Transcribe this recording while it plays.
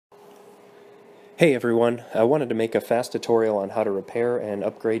Hey everyone, I wanted to make a fast tutorial on how to repair and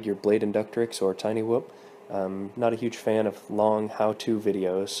upgrade your blade Inductrix or Tiny Whoop. Not a huge fan of long how-to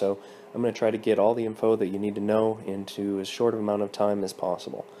videos, so I'm going to try to get all the info that you need to know into as short of amount of time as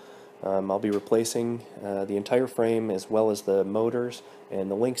possible. I'll be replacing the entire frame as well as the motors,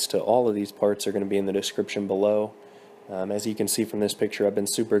 and the links to all of these parts are going to be in the description below. As you can see from this picture, I've been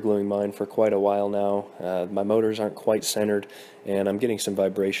super gluing mine for quite a while now. My motors aren't quite centered, and I'm getting some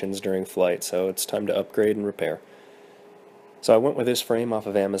vibrations during flight, so it's time to upgrade and repair. So I went with this frame off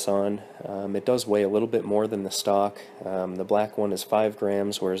of Amazon. It does weigh a little bit more than the stock. The black one is 5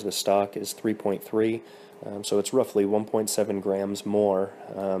 grams, whereas the stock is 3.3. So it's roughly 1.7 grams more,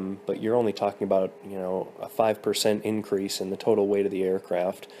 but you're only talking about, a 5% increase in the total weight of the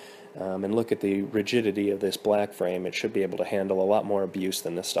aircraft. And look at the rigidity of this black frame. It should be able to handle a lot more abuse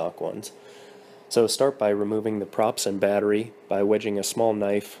than the stock ones. So start by removing the props and battery by wedging a small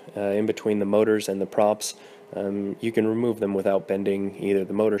knife in between the motors and the props. You can remove them without bending either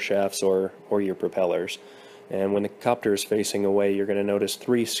the motor shafts or your propellers. And when the copter is facing away, you're going to notice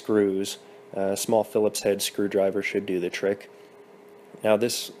 3 screws. A small Phillips head screwdriver should do the trick. Now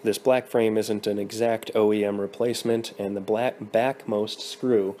this black frame isn't an exact OEM replacement, and the backmost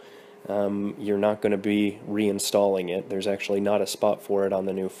screw, you're not going to be reinstalling it. There's actually not a spot for it on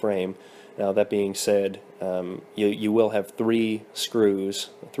the new frame. Now that being said, you will have 3 screws,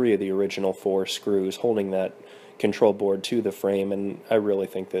 3 of the original 4 screws holding that control board to the frame, and I really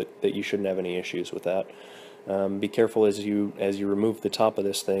think that you shouldn't have any issues with that. Be careful as you remove the top of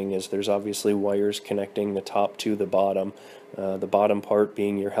this thing, as there's obviously wires connecting the top to the bottom part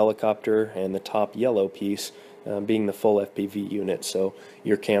being your helicopter, and the top yellow piece being the full FPV unit, so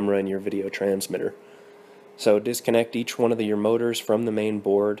your camera and your video transmitter. So disconnect each one of your motors from the main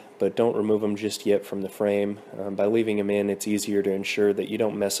board, but don't remove them just yet from the frame. By leaving them in, it's easier to ensure that you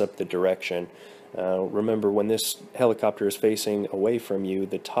don't mess up the direction. Remember, when this helicopter is facing away from you,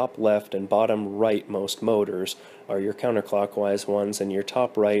 the top left and bottom right most motors are your counterclockwise ones, and your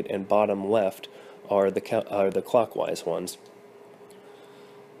top right and bottom left are the clockwise ones.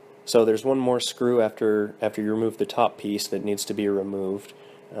 So there's one more screw after you remove the top piece that needs to be removed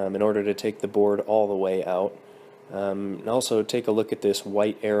in order to take the board all the way out. And also take a look at this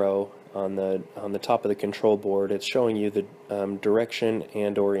white arrow on the top of the control board. It's showing you the direction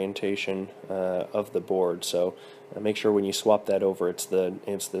and orientation of the board. So make sure when you swap that over, it's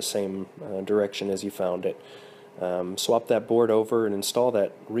the same direction as you found it. Swap that board over and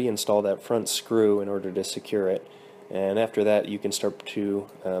reinstall that front screw in order to secure it. And after that, you can start to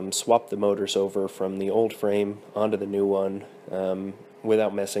swap the motors over from the old frame onto the new one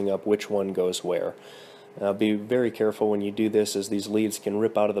without messing up which one goes where. Be very careful when you do this, as these leads can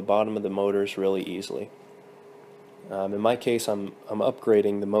rip out of the bottom of the motors really easily. In my case, I'm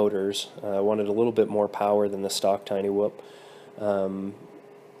upgrading the motors. I wanted a little bit more power than the stock Tiny Whoop. And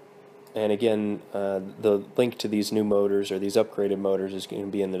again, the link to these new motors, or these upgraded motors, is going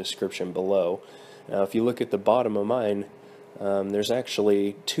to be in the description below. Now if you look at the bottom of mine, there's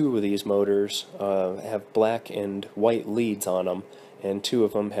actually 2 of these motors have black and white leads on them, and 2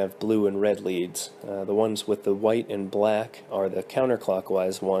 of them have blue and red leads. The ones with the white and black are the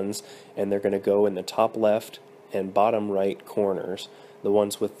counterclockwise ones, and they're going to go in the top left and bottom right corners. The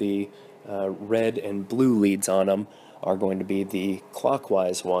ones with the red and blue leads on them are going to be the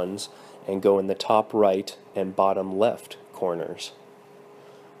clockwise ones, and go in the top right and bottom left corners.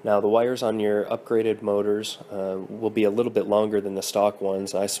 Now the wires on your upgraded motors will be a little bit longer than the stock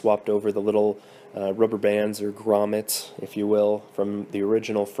ones. I swapped over the little rubber bands, or grommets, if you will, from the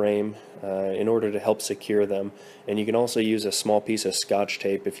original frame in order to help secure them. And you can also use a small piece of Scotch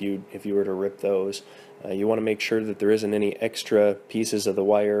tape if you were to rip those. You want to make sure that there isn't any extra pieces of the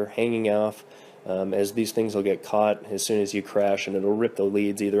wire hanging off, as these things will get caught as soon as you crash, and it'll rip the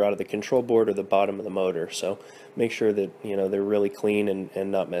leads either out of the control board or the bottom of the motor. So make sure that they're really clean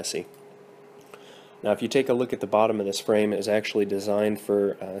and not messy. Now if you take a look at the bottom of this frame, it is actually designed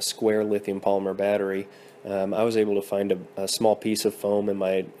for a square lithium polymer battery. I was able to find a small piece of foam in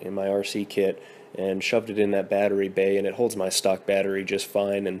my RC kit and shoved it in that battery bay, and it holds my stock battery just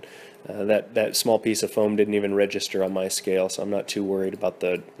fine, and that small piece of foam didn't even register on my scale, so I'm not too worried about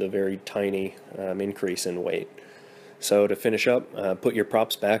the very tiny increase in weight. So to finish up, put your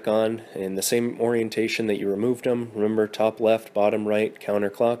props back on in the same orientation that you removed them. Remember, top left, bottom right,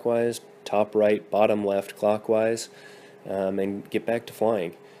 counterclockwise, top right, bottom left, clockwise, and get back to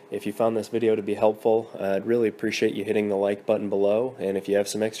flying. If you found this video to be helpful, I'd really appreciate you hitting the like button below, and if you have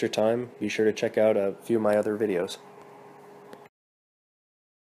some extra time, be sure to check out a few of my other videos.